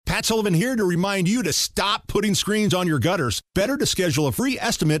Matt Sullivan here to remind you to stop putting screens on your gutters. Better to schedule a free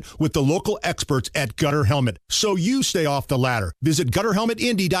estimate with the local experts at Gutter Helmet so you stay off the ladder. Visit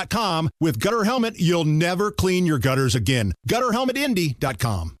GutterHelmetIndy.com. With Gutter Helmet, you'll never clean your gutters again.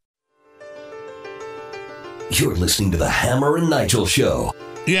 GutterHelmetIndy.com. You're listening to the Hammer and Nigel Show.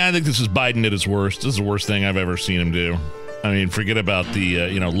 Yeah, I think this is Biden at his worst. This is the worst thing I've ever seen him do. I mean, forget about the,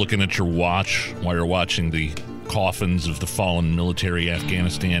 looking at your watch while you're watching the coffins of the fallen military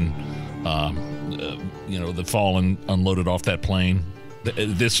Afghanistan, the fallen unloaded off that plane.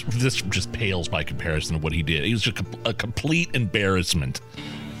 This just pales by comparison to what he did. He was just a complete embarrassment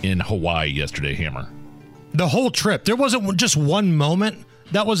in Hawaii yesterday, Hammer. The whole trip. There wasn't just one moment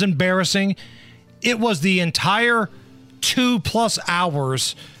that was embarrassing. It was the entire 2+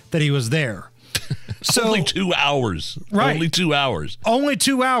 hours that he was there. So only 2 hours. Right. Only 2 hours. Only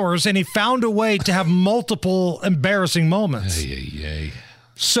 2 hours, and he found a way to have multiple embarrassing moments.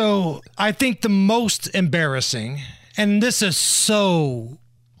 So I think the most embarrassing, and this is so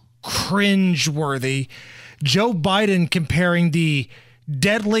cringeworthy, Joe Biden comparing the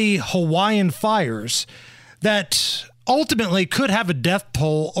deadly Hawaiian fires that ultimately could have a death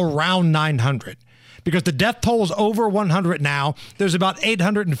toll around 900. Because the death toll is over 100 now. There's about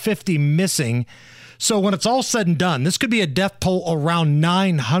 850 missing. So when it's all said and done, this could be a death toll around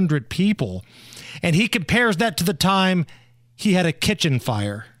 900 people. And he compares that to the time he had a kitchen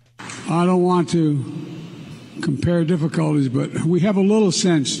fire. I don't want to compare difficulties, but we have a little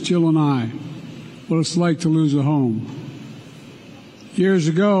sense, Jill and I, what it's like to lose a home. Years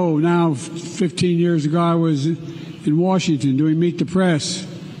ago, now 15 years ago, I was in Washington doing Meet the Press.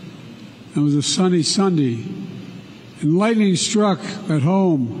 It was a sunny Sunday, and lightning struck at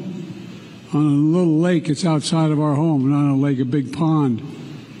home on a little lake. It's outside of our home, not a lake, a big pond,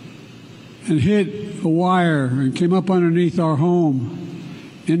 and hit a wire and came up underneath our home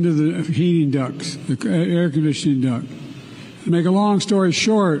into the heating ducts, the air conditioning duct. To make a long story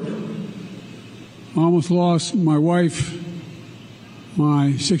short, I almost lost my wife,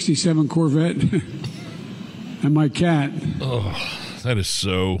 my 67 Corvette, and my cat. Oh, that is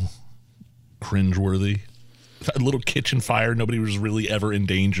so cringeworthy. A little kitchen fire. Nobody was really ever in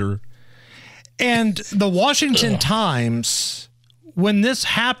danger. And the Washington Times, when this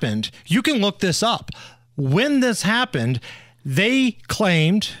happened, you can look this up. When this happened, they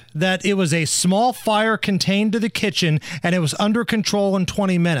claimed that it was a small fire contained to the kitchen and it was under control in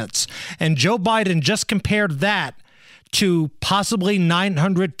 20 minutes. And Joe Biden just compared that to possibly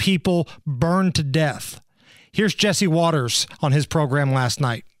 900 people burned to death. Here's Jesse Waters on his program last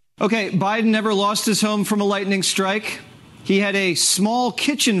night. Okay, Biden never lost his home from a lightning strike. He had a small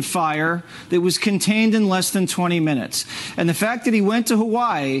kitchen fire that was contained in less than 20 minutes. And the fact that he went to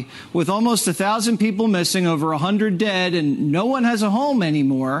Hawaii with almost 1,000 people missing, over 100 dead, and no one has a home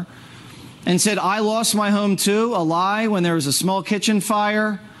anymore, and said, I lost my home too, a lie, when there was a small kitchen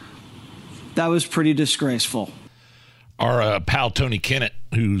fire, that was pretty disgraceful. Our pal Tony Kennett,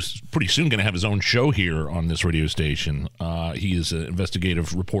 who's pretty soon going to have his own show here on this radio station. He is an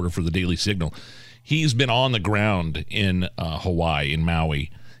investigative reporter for the Daily Signal. He's been on the ground in Hawaii, in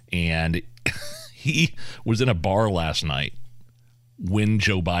Maui, and he was in a bar last night when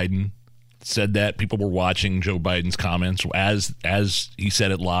Joe Biden said that. People were watching Joe Biden's comments as he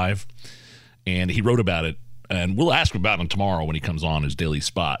said it live, and he wrote about it. And we'll ask him about him tomorrow when he comes on his daily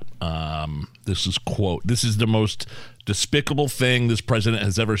spot. This is, quote, "This is the most despicable thing this president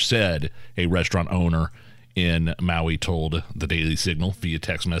has ever said," a restaurant owner in Maui told the Daily Signal via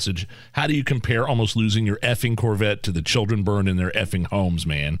text message. "How do you compare almost losing your effing Corvette to the children burned in their effing homes,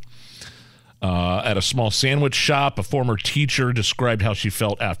 man?" At a small sandwich shop, a former teacher described how she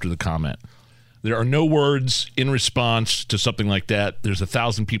felt after the comment. "There are no words in response to something like that. There's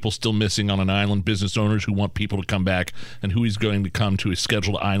 1,000 people still missing on an island, business owners who want people to come back, and who is going to come to a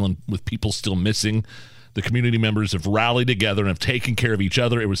scheduled island with people still missing. The community members have rallied together and have taken care of each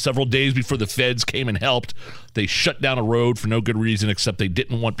other. It was several days before the feds came and helped. They shut down a road for no good reason except they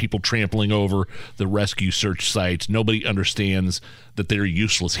didn't want people trampling over the rescue search sites. Nobody understands that they're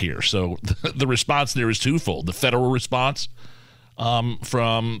useless here." So the response there is twofold. The federal response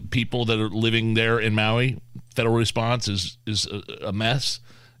from people that are living there in Maui, federal response is a mess.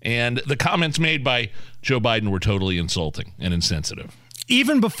 And the comments made by Joe Biden were totally insulting and insensitive.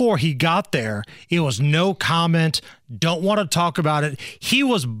 Even before he got there, it was no comment, don't want to talk about it. He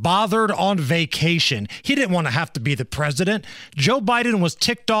was bothered on vacation. He didn't want to have to be the president. Joe Biden was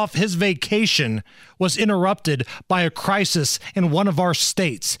ticked off. His vacation was interrupted by a crisis in one of our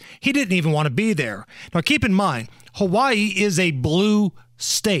states. He didn't even want to be there. Now, keep in mind, Hawaii is a blue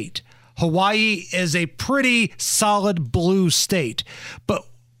state. Hawaii is a pretty solid blue state. But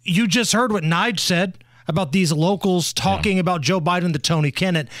you just heard what Nige said about these locals talking about Joe Biden to Tony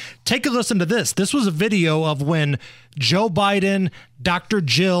Kennett. Take a listen to this. This was a video of when Joe Biden, Dr.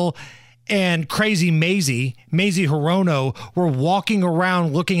 Jill, and Crazy Mazie Hirono, were walking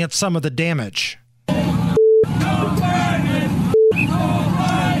around looking at some of the damage. Oh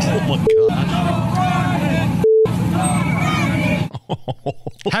my God.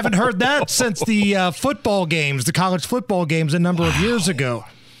 Haven't heard that since the football games, the college football games a number of years ago.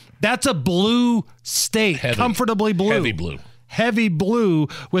 That's a blue state, comfortably blue. Heavy blue. Heavy blue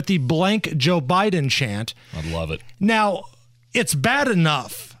with the blank Joe Biden chant. I love it. Now, it's bad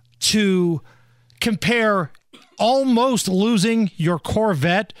enough to compare almost losing your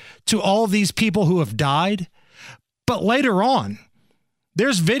Corvette to all these people who have died. But later on,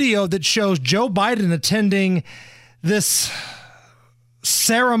 there's video that shows Joe Biden attending this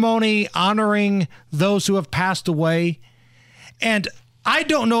ceremony honoring those who have passed away. And I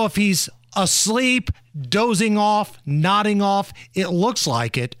don't know if he's asleep, dozing off, nodding off. It looks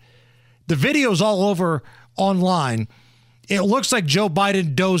like it. The video's all over online. It looks like Joe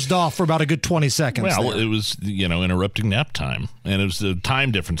Biden dozed off for about a good 20 seconds. Well, there. It was, interrupting nap time. And it was the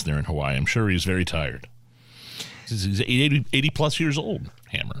time difference there in Hawaii. I'm sure he's very tired. He's 80 plus years old,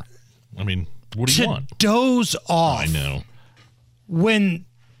 Hammer. I mean, what do you want? Doze off. I know. When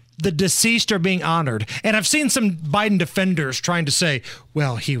the deceased are being honored. And I've seen some Biden defenders trying to say,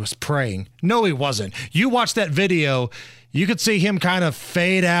 well, he was praying. No, he wasn't. You watch that video, you could see him kind of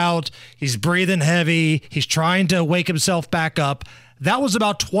fade out. He's breathing heavy. He's trying to wake himself back up. That was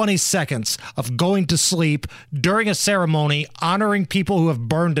about 20 seconds of going to sleep during a ceremony honoring people who have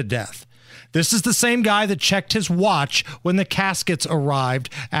burned to death. This is the same guy that checked his watch when the caskets arrived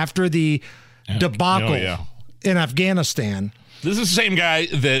after the debacle in Afghanistan. This is the same guy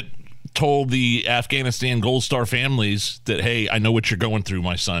that told the Afghanistan Gold Star families that, hey, I know what you're going through.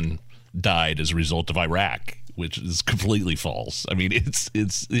 My son died as a result of Iraq, which is completely false. I mean, it's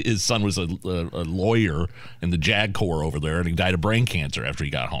his son was a lawyer in the JAG Corps over there, and he died of brain cancer after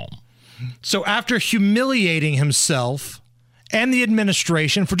he got home. So after humiliating himself and the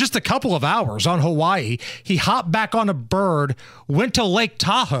administration for just a couple of hours on Hawaii, he hopped back on a bird, went to Lake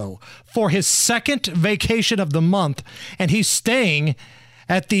Tahoe for his second vacation of the month, and he's staying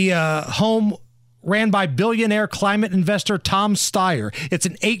at the home ran by billionaire climate investor Tom Steyer. It's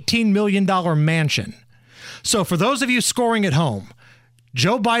an $18 million mansion. So for those of you scoring at home,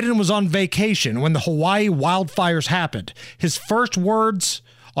 Joe Biden was on vacation when the Hawaii wildfires happened. His first words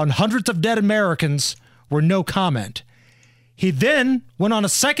on hundreds of dead Americans were no comment. He then went on a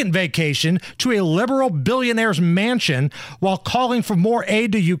second vacation to a liberal billionaire's mansion while calling for more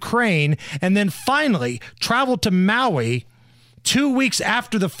aid to Ukraine, and then finally traveled to Maui 2 weeks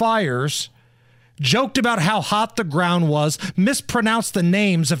after the fires, joked about how hot the ground was, mispronounced the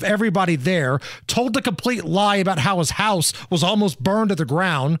names of everybody there, told a complete lie about how his house was almost burned to the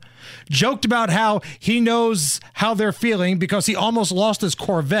ground, joked about how he knows how they're feeling because he almost lost his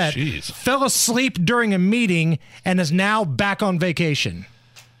Corvette, fell asleep during a meeting, and is now back on vacation.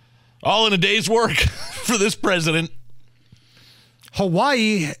 All in a day's work for this president.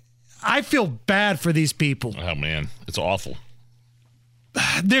 Hawaii, I feel bad for these people. Oh, man, it's awful.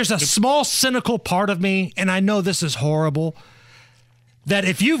 There's a small cynical part of me, and I know this is horrible, that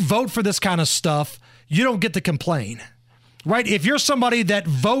if you vote for this kind of stuff, you don't get to complain, right? If you're somebody that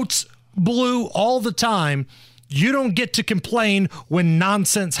votes blue all the time, you don't get to complain when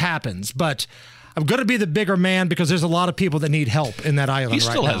nonsense happens. But I'm going to be the bigger man because there's a lot of people that need help in that island right now. He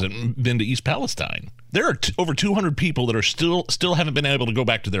still hasn't been to East Palestine. There are over 200 people that are still haven't been able to go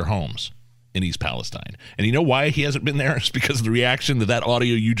back to their homes in East Palestine. And you know why he hasn't been there? It's because of the reaction to that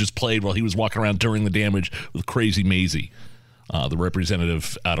audio you just played while he was walking around during the damage with Crazy Mazie, the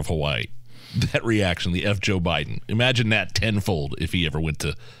representative out of Hawaii. That reaction, the F. Joe Biden. Imagine that tenfold if he ever went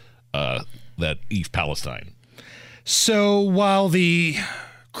to that East Palestine. So while the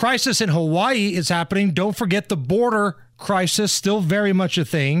crisis in Hawaii is happening, don't forget the border crisis, still very much a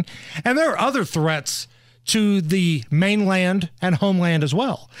thing. And there are other threats to the mainland and homeland as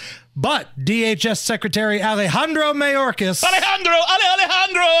well. But DHS Secretary Alejandro Mayorkas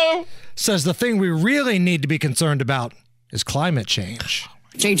says the thing we really need to be concerned about is climate change.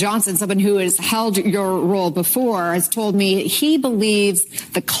 Jay Johnson, someone who has held your role before, has told me he believes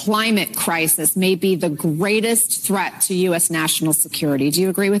the climate crisis may be the greatest threat to U.S. national security. Do you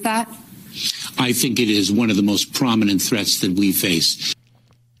agree with that? I think it is one of the most prominent threats that we face.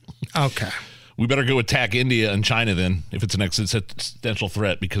 Okay. We better go attack India and China then, if it's an existential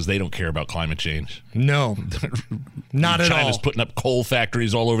threat, because they don't care about climate change. No, not at all. China's putting up coal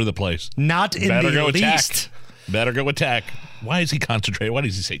factories all over the place. Not in the least. Better go attack. Why is he concentrating? Why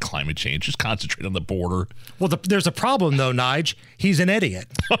does he say climate change? Just concentrate on the border. Well, there's a problem, though, Nige. He's an idiot.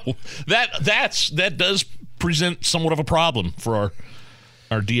 Oh, that does present somewhat of a problem for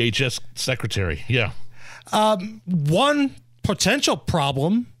our DHS secretary. Yeah. One potential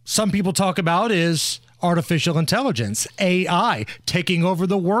problem some people talk about is artificial intelligence, AI, taking over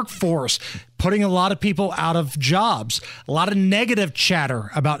the workforce, putting a lot of people out of jobs. A lot of negative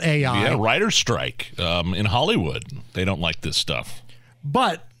chatter about AI. Yeah, writer's strike in Hollywood. They don't like this stuff.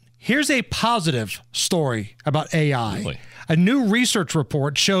 But here's a positive story about AI. Really? A new research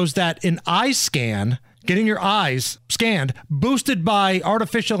report shows that an eye scan, getting your eyes scanned, boosted by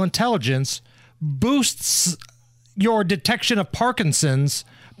artificial intelligence, boosts your detection of Parkinson's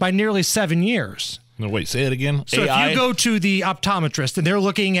by nearly 7 years. No, wait, say it again. So AI? if you go to the optometrist and they're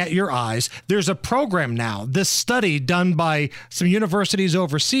looking at your eyes, there's a program now, this study done by some universities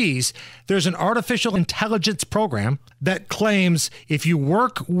overseas, there's an artificial intelligence program that claims if you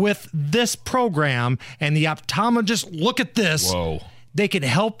work with this program and the optometrist look at this, Whoa. they can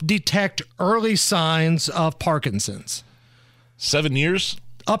help detect early signs of Parkinson's. 7 years?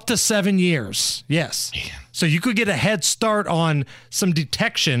 Up to 7 years, yes. Man. So you could get a head start on some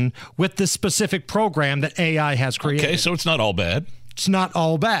detection with this specific program that AI has created. Okay, so it's not all bad. It's not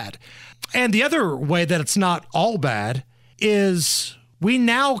all bad. And the other way that it's not all bad is we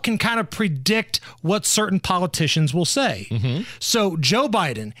now can kind of predict what certain politicians will say. Mm-hmm. So Joe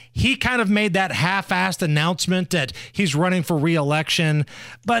Biden, he kind of made that half-assed announcement that he's running for re-election,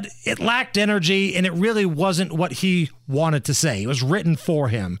 but it lacked energy and it really wasn't what he wanted to say. It was written for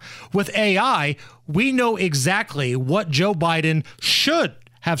him. With AI, we know exactly what Joe Biden should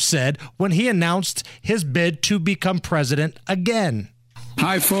have said when he announced his bid to become president again.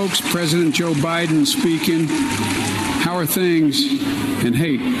 Hi, folks. President Joe Biden speaking. How are things? And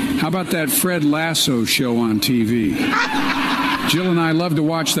hey, how about that Fred Lasso show on TV? Jill and I love to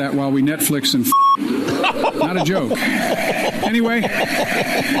watch that while we Netflix and Not a joke. Anyway,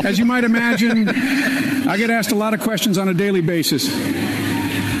 as you might imagine, I get asked a lot of questions on a daily basis.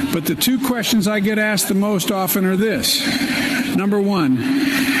 But the two questions I get asked the most often are this. Number one,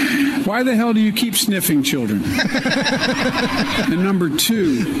 why the hell do you keep sniffing children? And number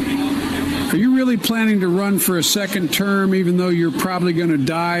two, are you really planning to run for a second term even though you're probably going to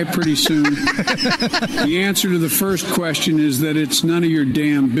die pretty soon? The answer to the first question is that it's none of your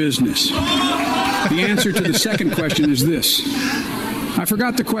damn business. The answer to the second question is this. I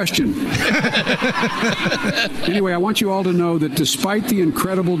forgot the question. Anyway, I want you all to know that despite the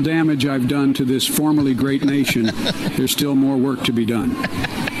incredible damage I've done to this formerly great nation, there's still more work to be done.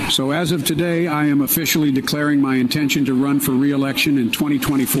 So as of today, I am officially declaring my intention to run for re-election in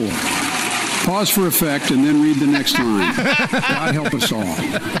 2024. Pause for effect and then read the next line. God help us all.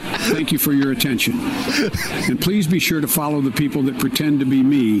 Thank you for your attention. And please be sure to follow the people that pretend to be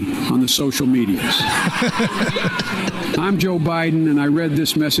me on the social medias. I'm Joe Biden, and I read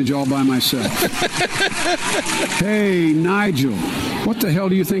this message all by myself. Hey, Nigel, what the hell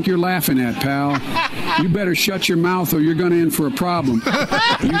do you think you're laughing at, pal? You better shut your mouth or you're going to in for a problem.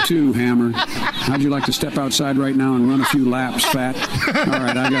 You too, Hammer. How'd you like to step outside right now and run a few laps, fat? All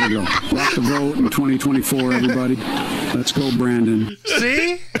right, I got to go. Rock the vote in 2024, everybody. Let's go, Brandon.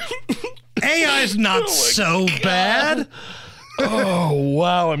 See? AI's not so bad. Oh,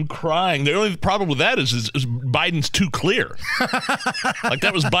 wow, I'm crying. The only problem with that is Biden's too clear. Like,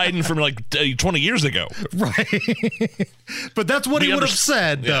 that was Biden from, 20 years ago. Right. But that's what he would have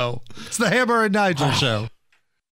said, though. It's the Hammer and Nigel show.